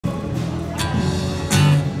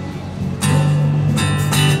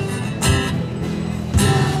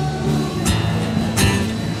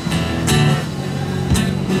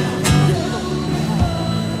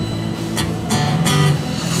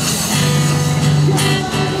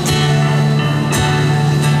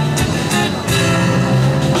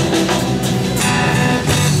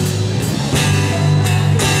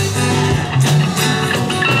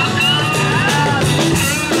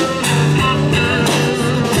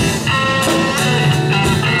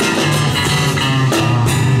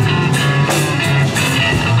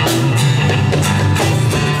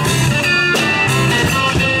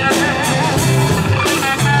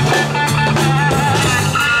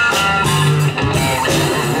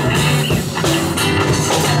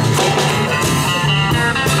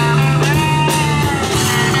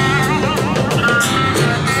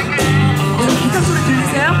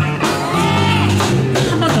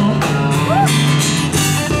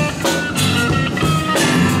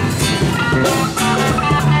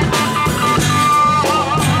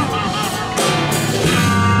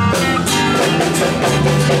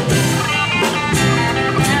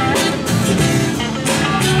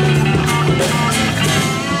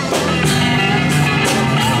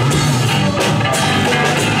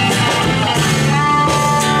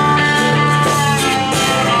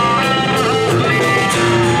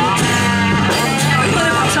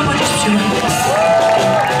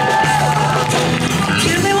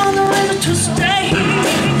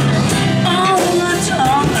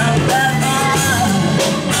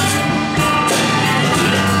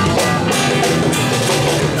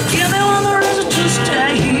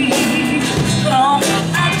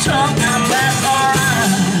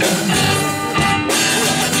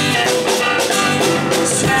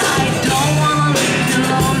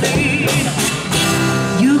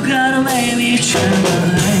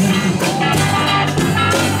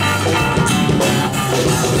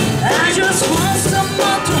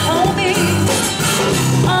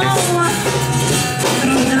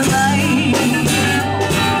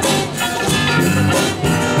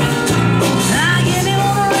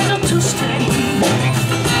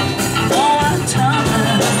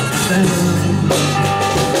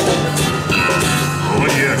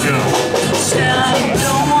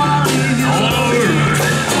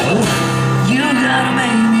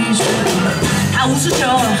좋죠.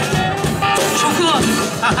 조금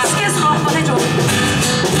스케스 한번 해줘.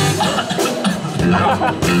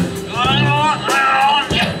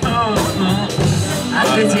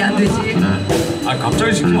 안 되지, 안 되지. 아,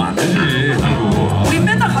 갑자기 시키면 안 되지. 아이고. 우리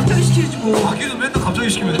맨날 갑자기 시키지 뭐. 하기도 맨날 갑자기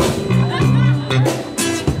시키면 돼.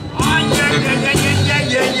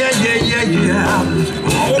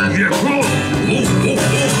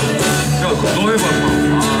 야, 너 해봐.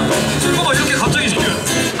 잠깐만, 이렇게 갑자기 시켜.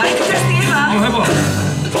 마이크 테스팅 해봐. 해봐.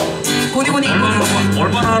 고니고니.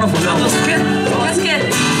 얼마나 하나 보자. 너 스캔?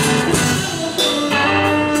 스캔.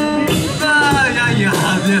 야,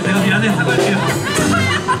 내가 미안해.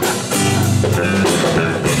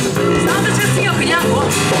 사운드 테스팅이야 그냥 뭐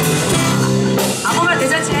아무나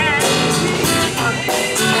대잔치 해.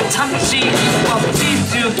 참치, 김밥,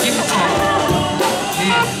 치즈, 김밥.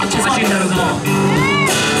 죄송합니다, 여러분.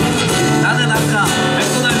 나는 아까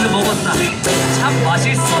맥도날드 먹었다. 참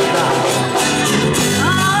맛있었다.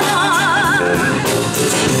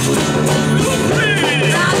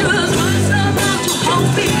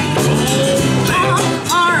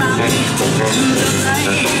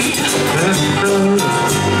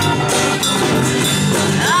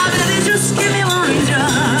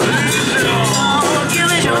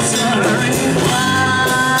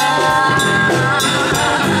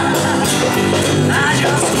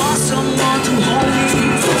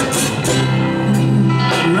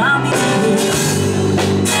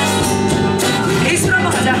 베이스로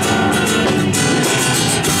한번 가자.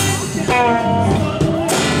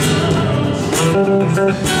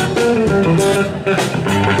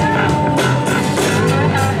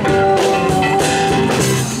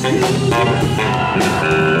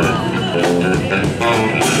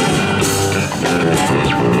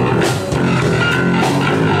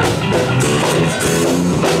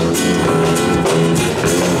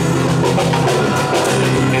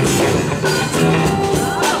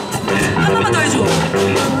 한 번만 더 해줘.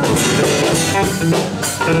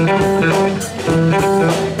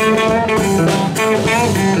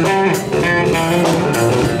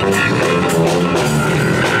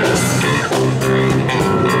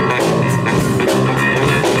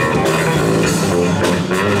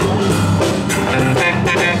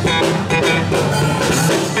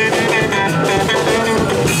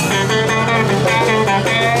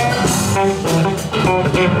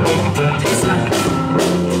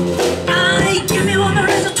 Give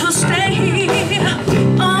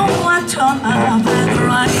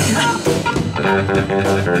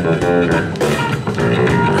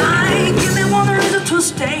me one reason to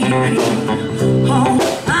stay. Oh,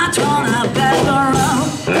 I turn back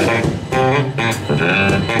around.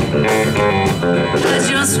 I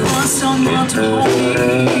just want someone to hold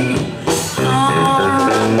me.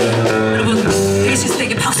 여러분,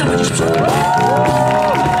 베이시스트에게 박수 한번 주십시오.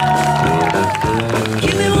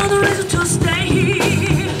 Give me one reason to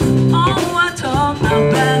stay. Oh, I turn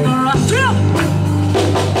back around. 들려!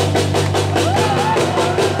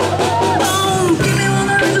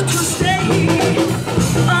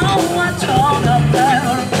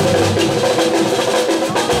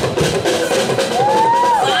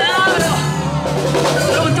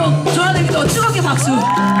 박수.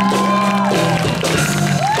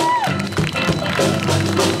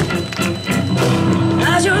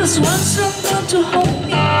 I just want someone to hold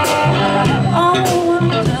me. Oh,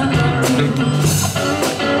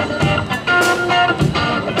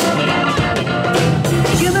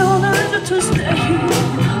 give me one reason to stay.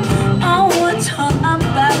 Oh, I turn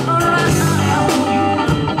back around.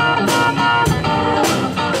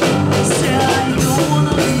 Say I don't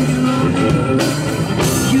wanna leave you.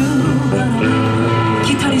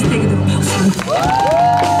 기타리스트에게도 박수.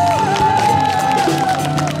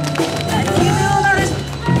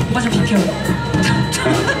 오빠 좀 비켜.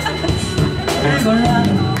 몰라.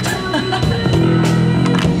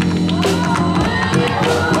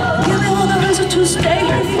 Give me one reason to stay.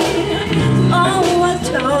 Oh, I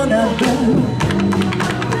turn around.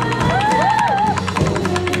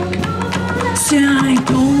 Say I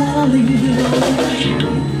don't wanna leave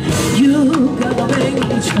you. Gotta make me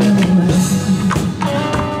try.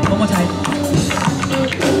 One more time.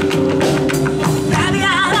 Baby, I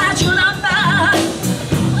let you not back.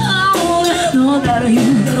 Oh, I know that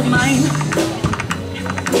you don't mind.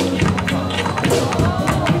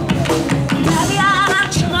 Baby, I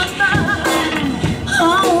let you not back.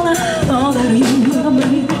 Oh, I know that you don't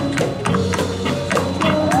mind.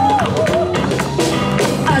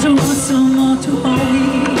 I just want someone to hold me.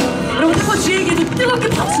 여러분, 코치에게도 뜨겁게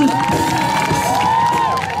박수.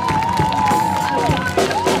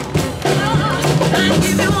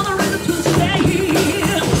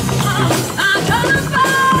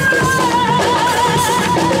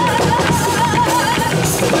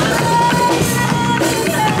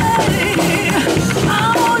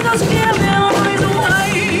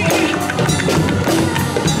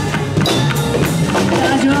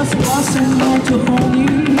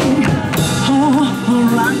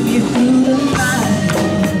 me through the night.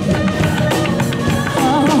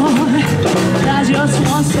 Oh, I just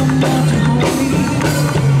want someone to hold me.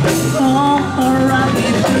 Oh, around me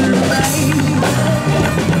through the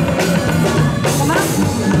rain.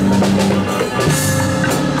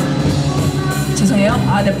 죄송해요.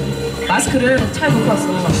 아, 네. 마스크를 차에 놓고 왔어.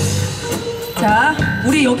 자,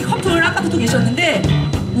 우리 여기 커플 아까부터 계셨는데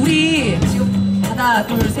우리 지금 하나,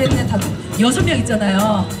 둘, 셋, 넷, 다섯, 6명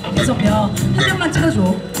있잖아요. 6명. 한 명만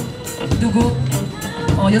찍어줘. 누구?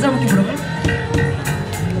 여자분께 물어봐.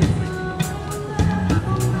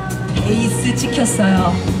 베이스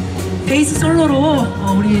찍혔어요. 베이스 솔로로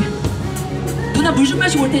우리 누나 물 좀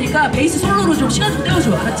마시고 올 테니까 베이스 솔로로 좀 시간 좀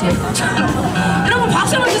때워줘. 알았지? 여러분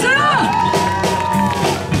박수 한번 주세요!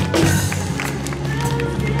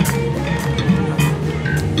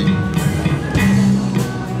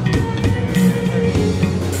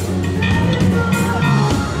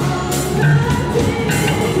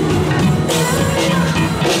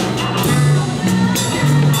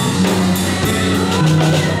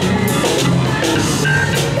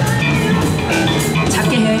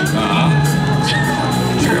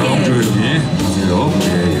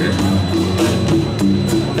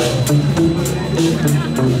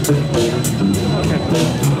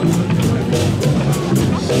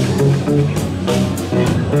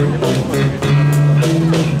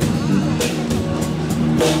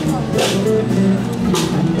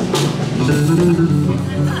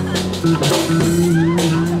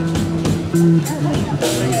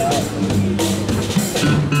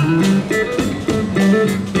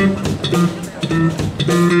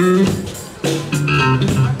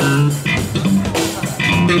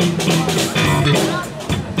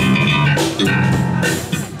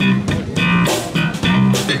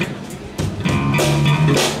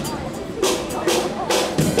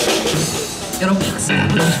 여러분 박수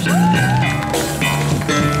한번 주십시오. 작게.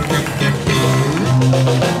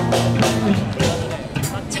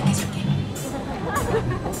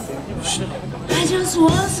 I just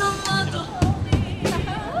want someone to hold me.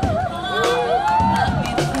 Let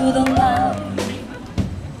me through the night.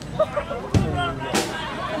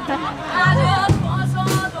 I just want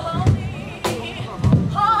someone to hold me.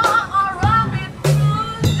 Around me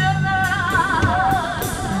through the night.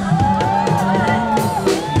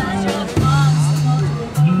 I just want someone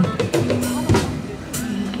to hold me.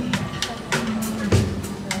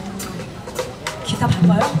 기사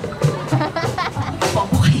바빠요?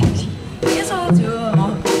 뭐가 해서 좀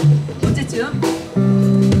언제쯤?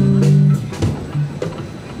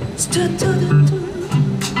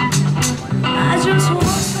 I just want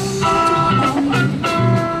someone to hold me.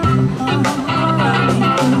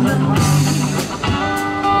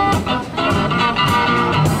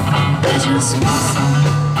 I just want someone.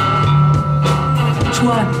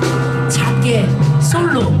 좋아. 작게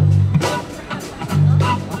솔로.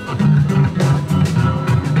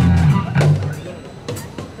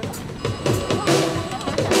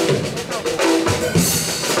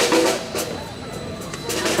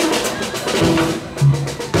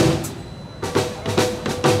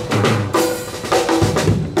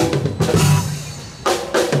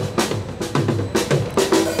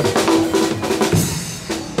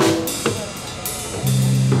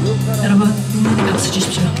 여러분, 눈물에 박수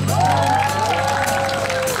주십시오.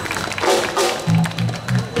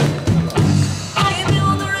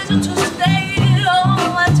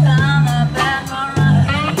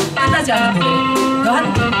 끝나지 않은 노래. 이거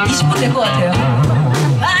한 20분 될 것 같아요.